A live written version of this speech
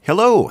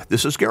Hello,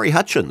 this is Gary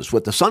Hutchins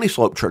with the Sunny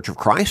Slope Church of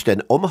Christ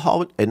in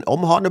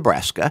Omaha,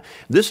 Nebraska.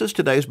 This is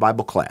today's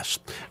Bible class,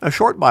 a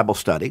short Bible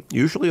study,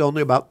 usually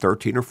only about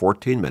 13 or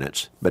 14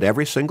 minutes, but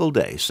every single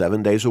day,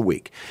 7 days a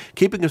week,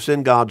 keeping us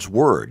in God's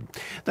Word.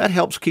 That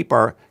helps keep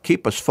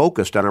us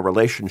focused on our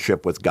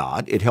relationship with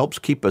God. It helps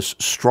keep us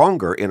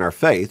stronger in our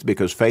faith,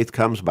 because faith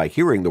comes by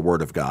hearing the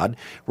Word of God,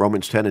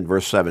 Romans 10 and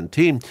verse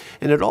 17,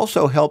 and it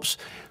also helps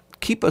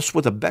keep us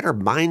with a better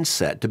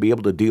mindset to be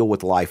able to deal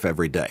with life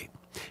every day.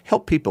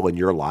 Help people in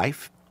your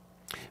life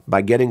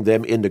by getting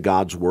them into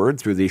God's Word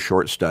through these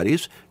short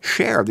studies.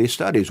 Share these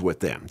studies with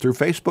them through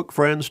Facebook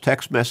friends,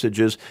 text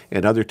messages,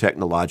 and other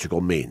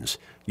technological means.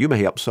 You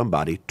may help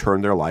somebody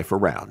turn their life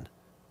around,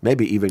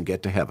 maybe even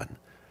get to heaven.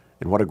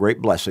 And what a great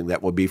blessing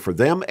that will be for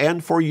them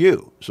and for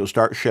you. So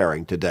start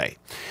sharing today.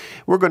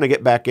 We're going to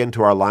get back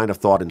into our line of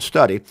thought and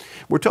study.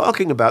 We're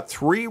talking about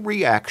 3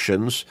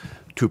 reactions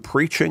to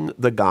preaching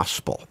the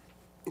gospel.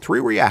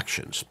 3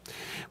 reactions.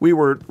 We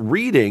were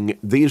reading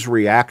these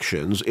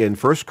reactions in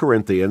 1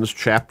 Corinthians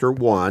chapter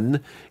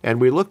 1,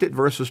 and we looked at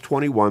verses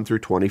 21 through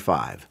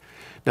 25.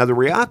 Now, the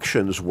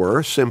reactions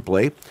were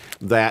simply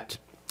that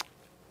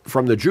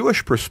from the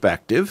Jewish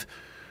perspective,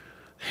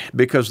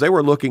 because they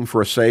were looking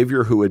for a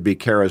Savior who would be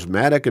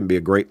charismatic and be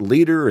a great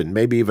leader and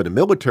maybe even a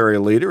military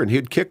leader, and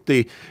he'd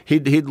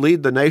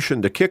lead the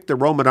nation to kick the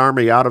Roman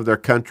army out of their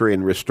country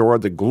and restore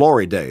the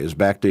glory days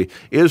back to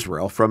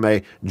Israel from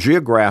a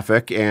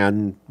geographic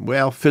and,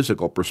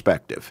 physical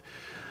perspective,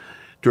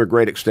 to a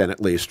great extent at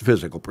least,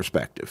 physical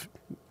perspective.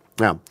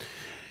 Now,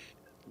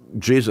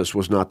 Jesus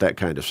was not that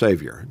kind of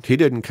Savior. He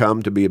didn't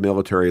come to be a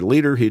military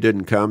leader. He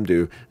didn't come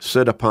to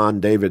sit upon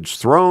David's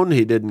throne.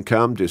 He didn't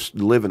come to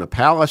live in a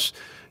palace.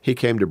 He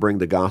came to bring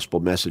the gospel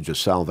message of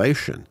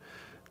salvation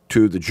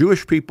to the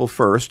Jewish people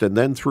first, and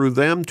then through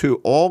them to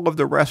all of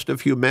the rest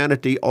of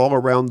humanity all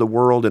around the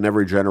world in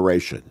every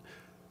generation.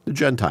 The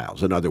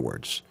Gentiles, in other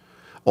words.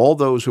 All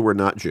those who were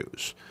not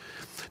Jews.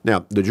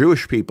 Now, the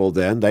Jewish people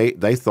then,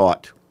 they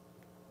thought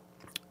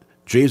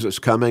Jesus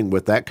coming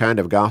with that kind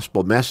of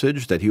gospel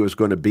message, that he was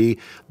going to be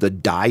the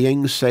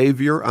dying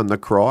Savior on the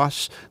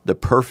cross, the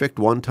perfect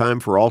one-time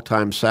for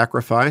all-time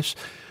sacrifice,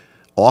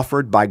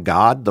 offered by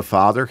God the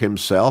Father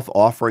himself,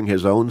 offering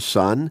his own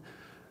Son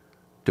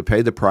to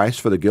pay the price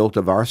for the guilt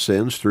of our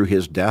sins through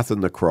his death on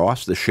the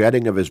cross, the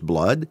shedding of his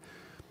blood.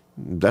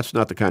 That's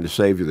not the kind of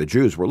Savior the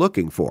Jews were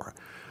looking for.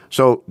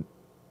 So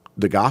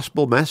the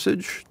gospel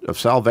message of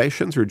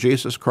salvation through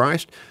Jesus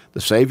Christ,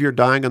 the Savior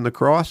dying on the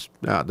cross,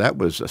 that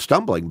was a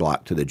stumbling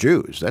block to the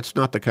Jews. That's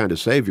not the kind of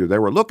Savior they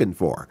were looking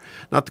for,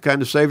 not the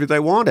kind of Savior they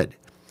wanted.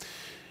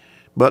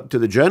 But to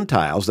the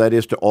Gentiles, that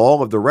is to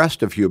all of the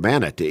rest of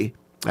humanity,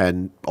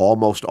 and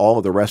almost all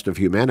of the rest of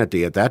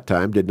humanity at that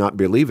time did not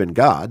believe in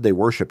God. They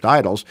worshipped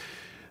idols.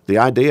 The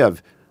idea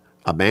of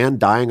a man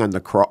dying on the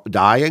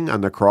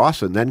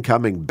cross and then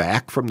coming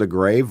back from the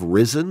grave,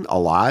 risen,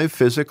 alive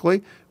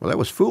physically, that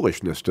was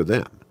foolishness to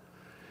them.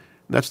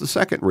 And that's the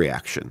second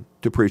reaction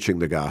to preaching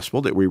the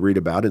gospel that we read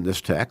about in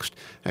this text.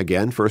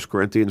 Again, 1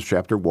 Corinthians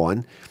chapter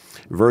 1,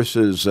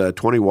 verses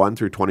 21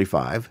 through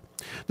 25.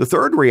 The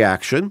third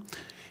reaction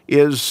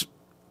is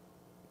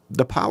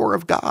the power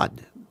of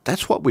God.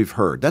 That's what we've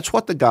heard. That's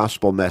what the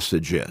gospel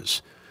message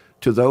is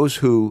to those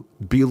who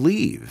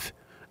believe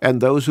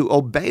and those who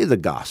obey the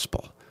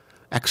gospel,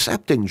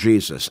 accepting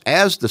Jesus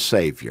as the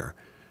Savior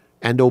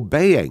and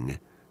obeying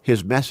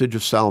his message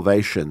of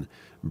salvation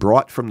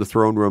brought from the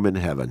throne room in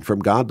heaven, from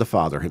God the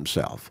Father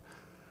himself,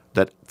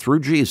 that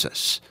through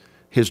Jesus,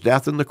 his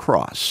death on the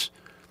cross,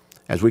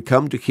 as we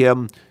come to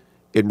him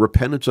in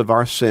repentance of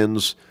our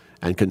sins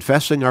and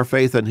confessing our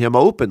faith in him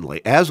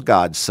openly as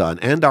God's Son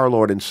and our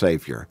Lord and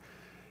Savior,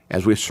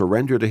 as we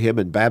surrender to him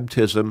in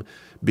baptism,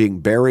 being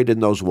buried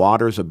in those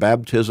waters of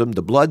baptism,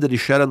 the blood that he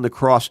shed on the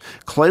cross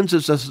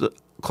cleanses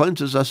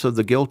us of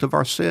the guilt of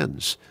our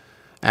sins.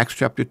 Acts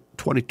chapter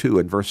 22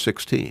 and verse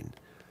 16.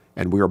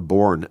 And we are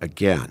born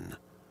again.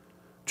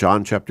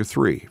 John chapter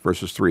 3,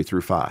 verses 3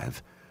 through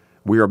 5.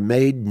 We are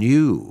made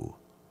new.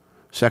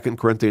 2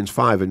 Corinthians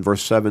 5 and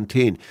verse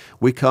 17.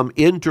 We come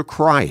into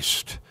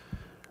Christ.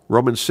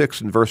 Romans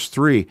 6 and verse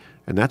 3,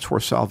 and that's where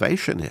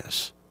salvation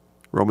is.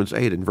 Romans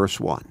 8 and verse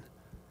 1.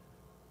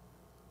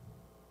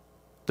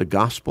 The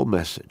gospel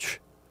message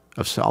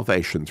of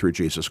salvation through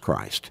Jesus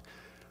Christ.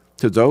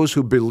 To those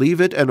who believe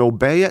it and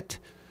obey it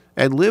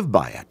and live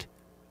by it.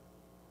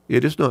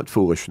 It is not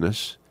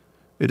foolishness.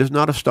 It is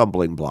not a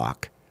stumbling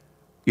block.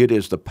 It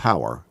is the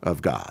power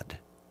of God.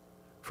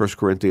 1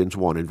 Corinthians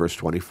 1 and verse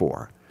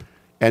 24.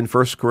 And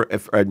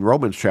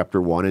Romans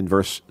chapter 1 and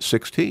verse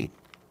 16.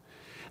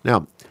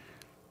 Now,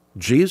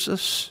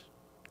 Jesus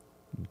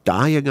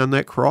dying on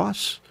that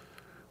cross,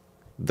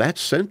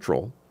 that's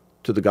central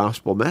to the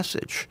gospel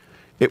message.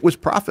 It was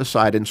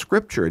prophesied in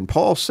Scripture, and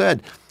Paul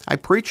said, I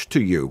preached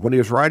to you, when he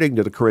was writing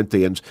to the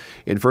Corinthians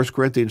in 1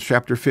 Corinthians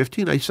chapter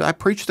 15, he said, I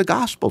preached the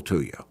gospel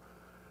to you.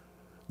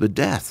 The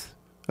death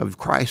of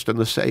Christ on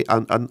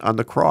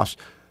the cross,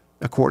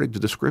 according to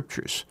the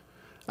Scriptures.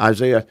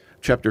 Isaiah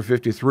chapter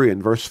 53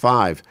 and verse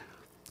 5,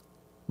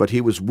 But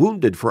he was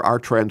wounded for our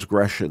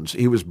transgressions.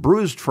 He was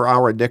bruised for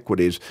our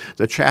iniquities.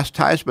 The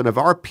chastisement of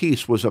our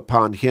peace was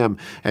upon him,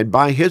 and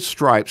by his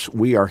stripes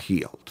we are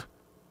healed.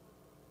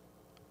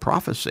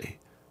 Prophecy.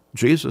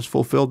 Jesus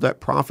fulfilled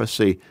that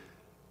prophecy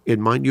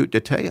in minute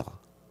detail.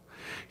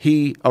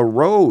 He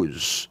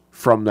arose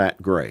from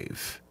that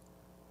grave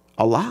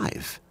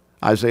alive.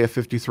 Isaiah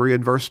 53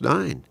 and verse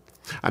 9.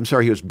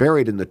 He was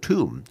buried in the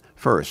tomb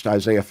first.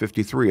 Isaiah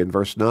 53 and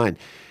verse 9.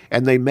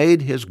 And they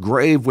made his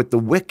grave with the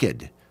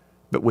wicked,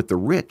 but with the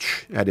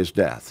rich at his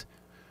death,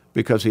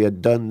 because he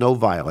had done no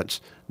violence,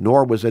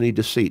 nor was any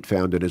deceit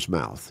found in his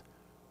mouth.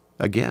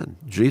 Again,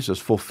 Jesus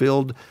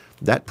fulfilled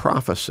that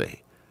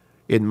prophecy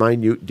in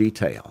minute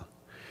detail.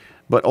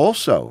 But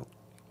also,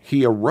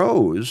 he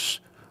arose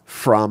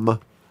from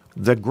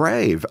the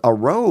grave,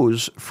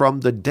 arose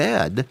from the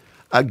dead,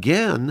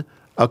 again,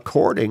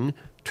 according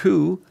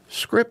to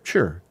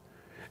Scripture.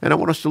 And I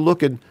want us to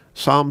look at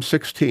Psalm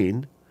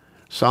 16,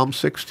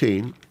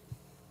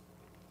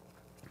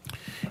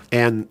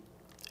 and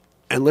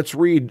let's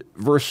read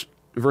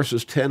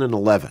verses 10 and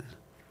 11.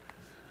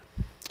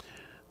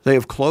 They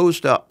have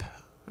closed up,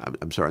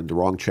 I'm sorry, in the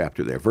wrong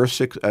chapter there.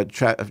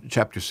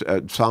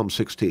 Psalm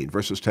 16,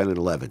 verses 10 and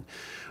 11.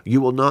 You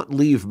will not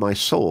leave my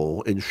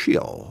soul in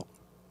Sheol.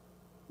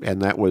 And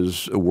that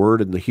was a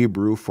word in the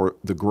Hebrew for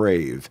the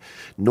grave.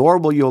 Nor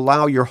will you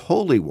allow your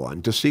Holy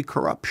One to see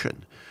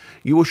corruption.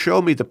 You will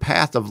show me the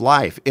path of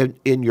life.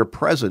 In your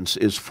presence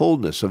is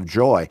fullness of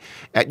joy.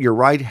 At your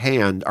right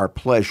hand are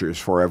pleasures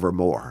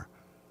forevermore.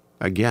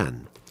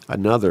 Again,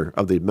 another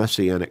of the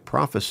messianic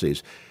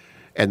prophecies.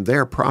 And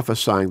they're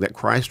prophesying that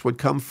Christ would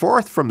come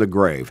forth from the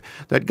grave,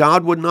 that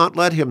God would not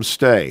let him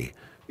stay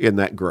in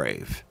that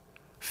grave,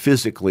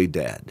 physically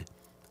dead.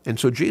 And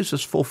so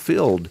Jesus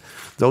fulfilled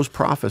those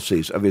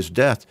prophecies of his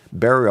death,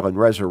 burial, and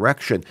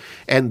resurrection.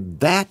 And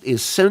that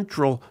is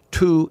central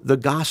to the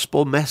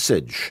gospel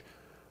message.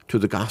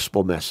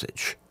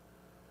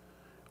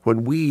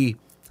 When we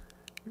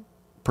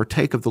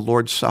partake of the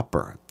Lord's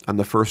Supper on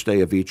the first day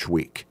of each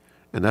week,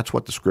 and that's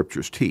what the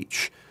Scriptures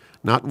teach,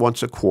 not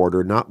once a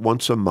quarter, not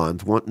once a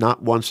month,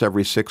 not once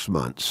every 6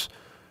 months,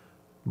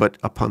 but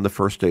upon the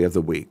first day of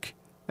the week.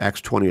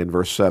 Acts 20 and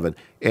verse 7,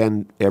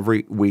 and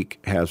every week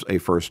has a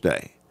first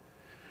day.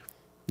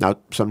 Now,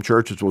 some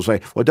churches will say,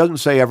 well, it doesn't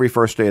say every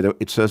first day,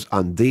 it says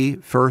on the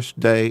first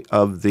day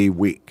of the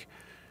week.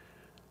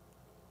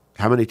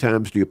 How many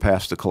times do you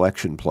pass the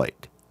collection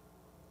plate?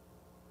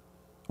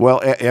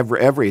 Well,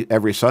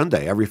 every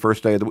Sunday, every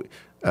first day of the week.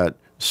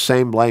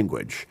 Same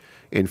language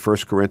in 1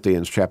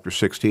 Corinthians chapter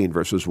 16,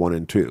 verses 1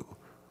 and 2.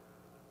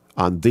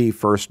 On the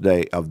first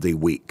day of the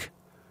week.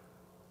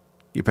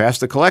 You pass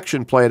the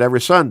collection plate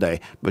every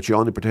Sunday, but you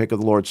only partake of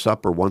the Lord's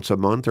Supper once a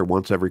month or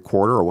once every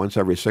quarter or once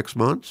every 6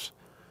 months.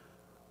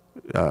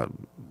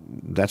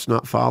 That's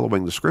not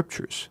following the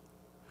Scriptures.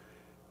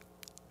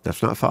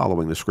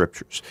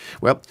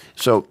 Well,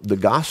 so the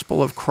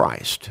gospel of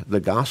Christ,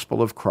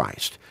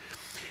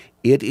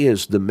 it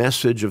is the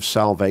message of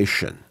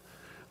salvation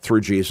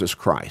through Jesus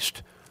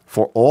Christ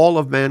for all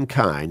of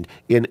mankind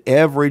in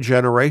every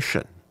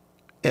generation.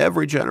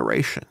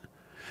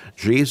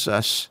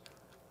 Jesus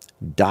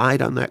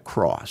died on that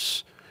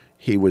cross.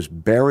 He was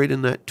buried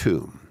in that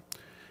tomb,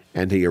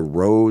 and he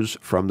arose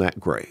from that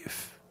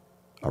grave.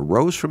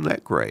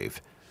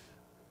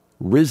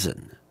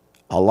 Risen,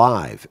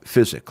 alive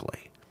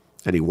physically.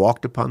 And he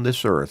walked upon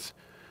this earth,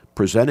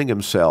 presenting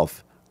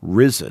himself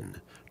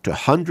risen to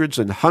hundreds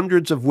and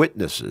hundreds of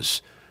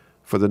witnesses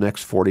for the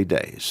next 40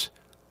 days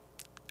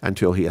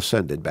until he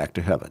ascended back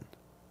to heaven.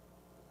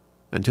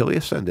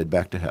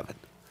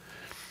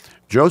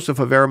 Joseph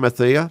of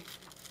Arimathea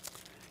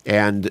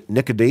and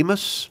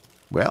Nicodemus,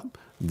 well,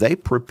 they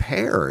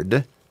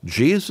prepared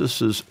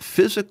Jesus'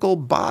 physical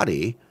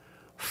body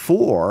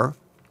for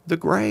the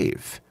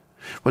grave.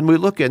 When we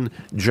look in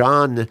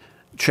John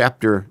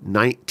chapter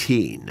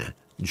 19,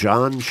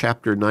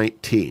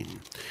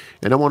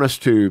 and I want us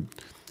to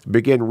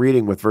begin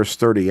reading with verse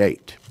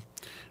 38.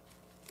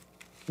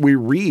 We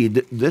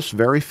read this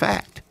very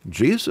fact.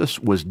 Jesus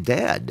was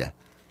dead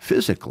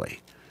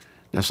physically.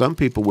 Now, some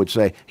people would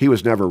say he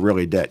was never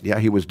really dead. Yeah,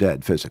 he was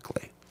dead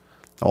physically.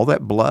 All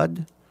that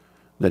blood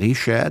that he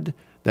shed,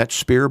 that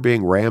spear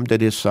being rammed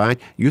at his side,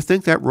 you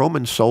think that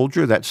Roman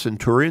soldier, that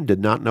centurion, did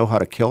not know how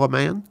to kill a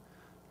man?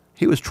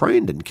 He was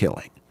trained in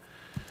killing.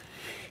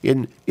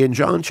 In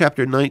John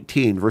chapter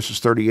 19, verses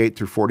 38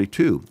 through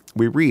 42,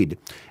 we read,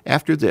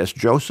 after this,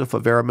 Joseph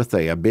of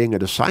Arimathea, being a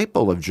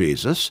disciple of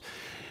Jesus,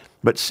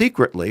 but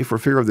secretly, for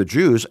fear of the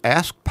Jews,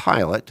 asked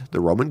Pilate, the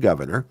Roman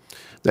governor,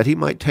 that he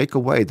might take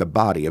away the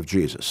body of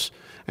Jesus.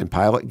 And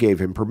Pilate gave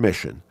him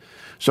permission.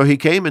 So he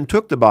came and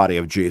took the body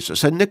of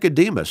Jesus. And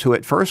Nicodemus, who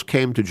at first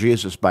came to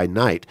Jesus by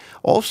night,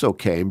 also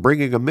came,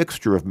 bringing a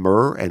mixture of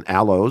myrrh and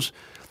aloes,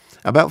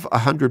 about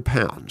 100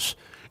 pounds.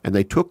 And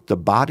they took the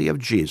body of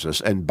Jesus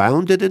and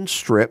bound it in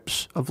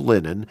strips of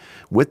linen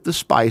with the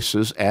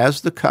spices, as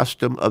the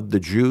custom of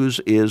the Jews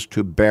is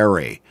to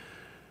bury.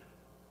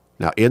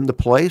 Now, in the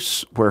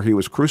place where he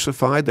was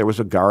crucified, there was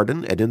a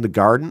garden, and in the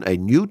garden a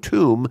new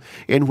tomb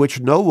in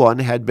which no one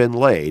had been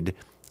laid.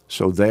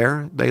 So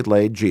there they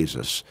laid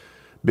Jesus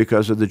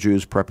because of the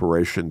Jews'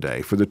 preparation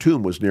day, for the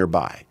tomb was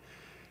nearby.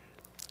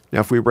 Now,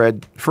 if we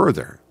read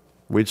further,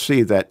 we'd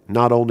see that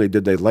not only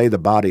did they lay the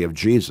body of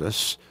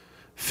Jesus,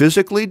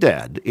 physically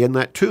dead, in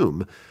that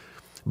tomb,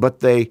 but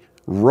they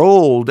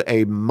rolled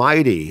a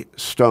mighty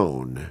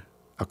stone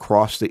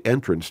across the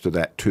entrance to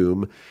that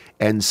tomb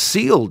and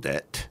sealed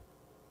it.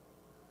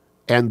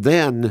 And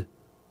then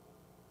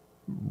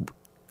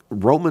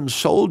Roman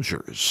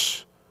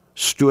soldiers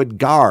stood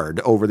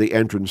guard over the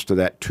entrance to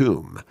that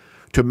tomb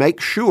to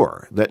make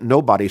sure that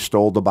nobody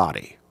stole the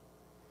body.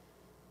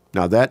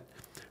 Now that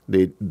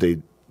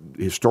the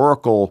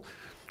historical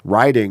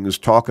writings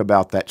talk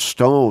about that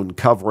stone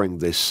covering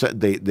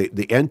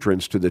the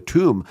entrance to the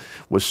tomb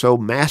was so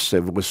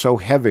massive, was so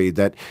heavy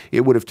that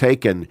it would have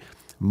taken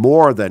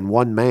more than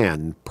one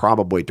man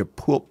probably to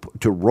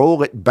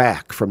roll it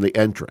back from the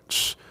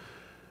entrance.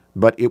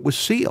 But it was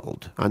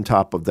sealed on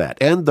top of that.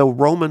 And the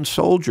Roman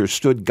soldiers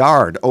stood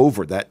guard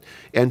over that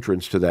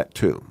entrance to that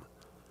tomb,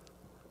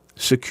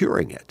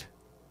 securing it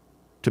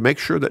to make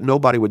sure that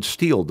nobody would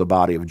steal the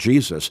body of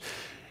Jesus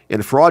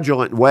in a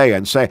fraudulent way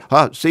and say,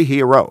 see, he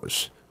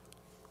arose.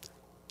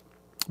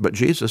 But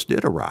Jesus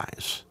did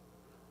arise.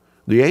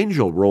 The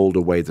angel rolled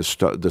away the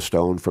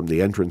stone from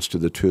the entrance to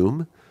the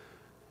tomb.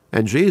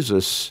 And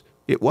Jesus,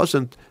 it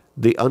wasn't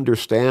the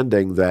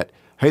understanding that,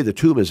 hey, the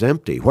tomb is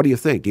empty. What do you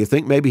think? Do you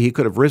think maybe he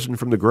could have risen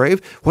from the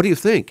grave? What do you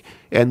think?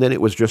 And then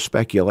it was just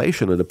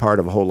speculation on the part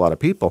of a whole lot of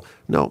people.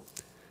 No,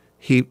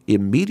 he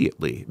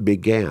immediately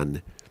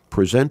began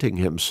presenting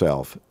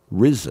himself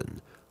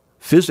risen,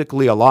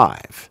 physically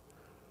alive,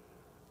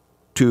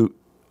 to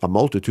a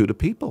multitude of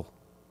people.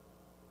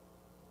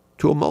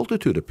 To a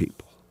multitude of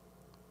people.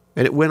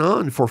 And it went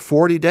on for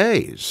 40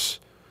 days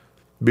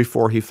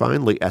before he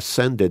finally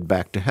ascended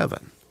back to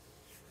heaven,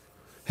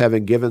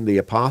 having given the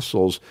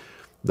apostles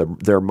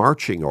their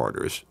marching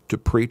orders to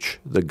preach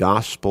the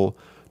gospel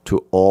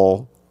to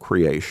all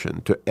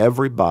creation, to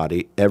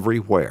everybody,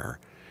 everywhere,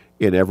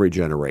 in every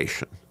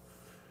generation,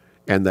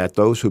 and that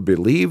those who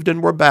believed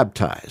and were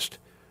baptized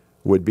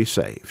would be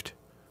saved.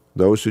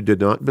 Those who did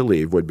not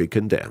believe would be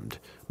condemned.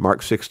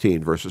 Mark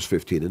 16, verses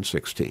 15 and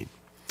 16.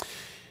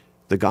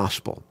 The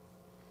gospel.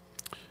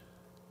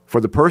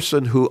 For the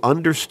person who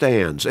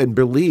understands and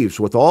believes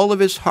with all of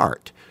his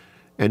heart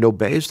and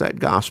obeys that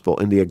gospel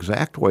in the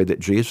exact way that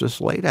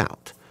Jesus laid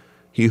out,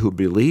 he who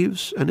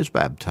believes and is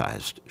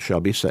baptized shall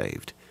be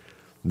saved.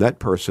 That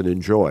person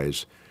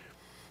enjoys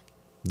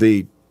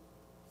the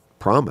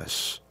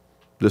promise,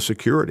 the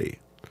security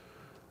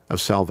of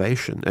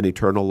salvation and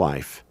eternal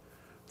life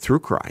through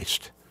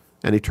Christ,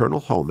 an eternal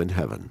home in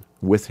heaven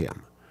with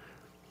him.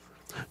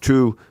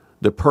 To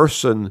the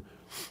person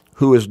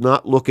who is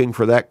not looking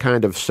for that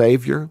kind of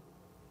Savior,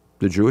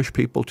 the Jewish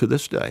people to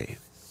this day,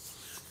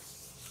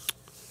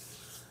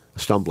 a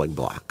stumbling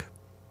block.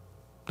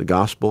 The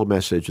gospel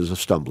message is a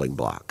stumbling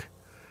block.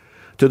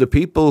 To the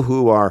people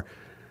who are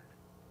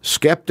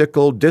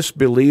skeptical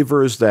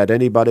disbelievers that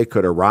anybody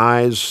could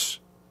arise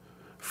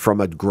from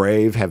a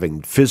grave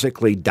having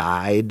physically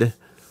died,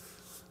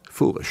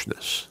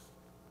 foolishness.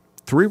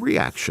 3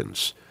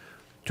 reactions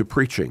to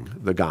preaching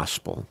the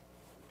gospel.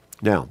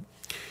 Now,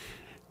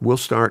 we'll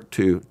start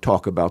to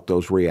talk about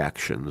those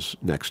reactions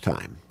next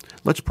time.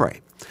 Let's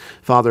pray.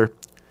 Father,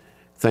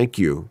 thank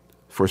you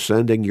for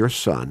sending your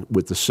Son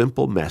with the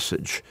simple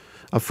message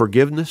of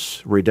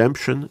forgiveness,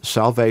 redemption,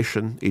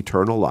 salvation,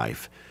 eternal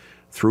life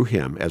through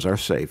him as our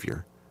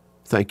Savior.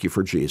 Thank you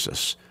for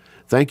Jesus.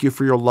 Thank you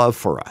for your love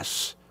for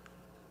us.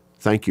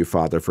 Thank you,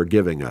 Father, for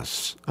giving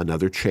us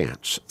another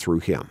chance through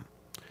him.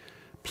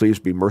 Please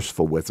be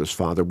merciful with us,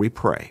 Father, we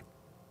pray.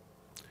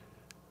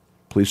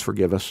 Please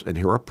forgive us and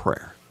hear our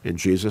prayer. In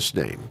Jesus'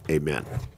 name, amen.